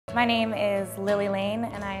My name is Lily Lane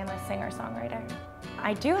and I am a singer-songwriter.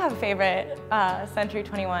 I do have a favorite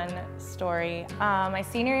Century21 story. My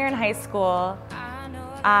senior year in high school,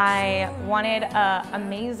 I wanted an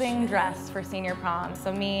amazing dress for senior prom.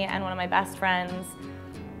 So me and one of my best friends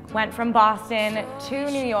went from Boston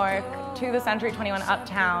to New York to the Century21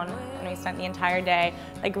 Uptown, and we spent the entire day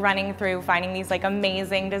like running through finding these like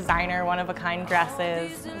amazing designer one-of-a-kind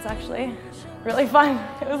dresses. It was actually really fun.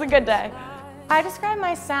 It was a good day. I describe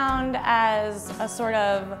my sound as a sort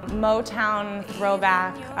of Motown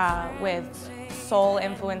throwback with soul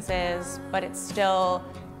influences, but it still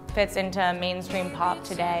fits into mainstream pop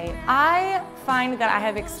today. I find that I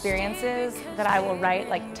have experiences that I will write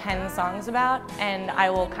like 10 songs about, and I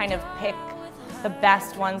will kind of pick the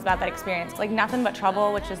best ones about that experience. Like Nothin But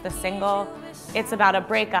Trouble, which is the single, it's about a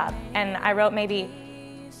breakup, and I wrote maybe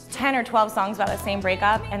 10 or 12 songs about the same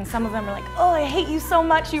breakup, and some of them were like, oh, I hate you so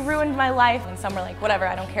much, you ruined my life, and some were like, whatever,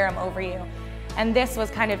 I don't care, I'm over you. And this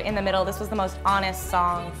was kind of in the middle. This was the most honest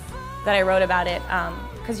song that I wrote about it,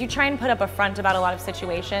 because you try and put up a front about a lot of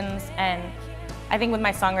situations, and I think with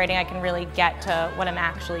my songwriting I can really get to what I'm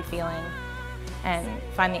actually feeling and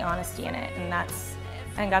find the honesty in it, and I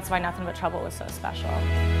think that's why Nothin But Trouble was so special.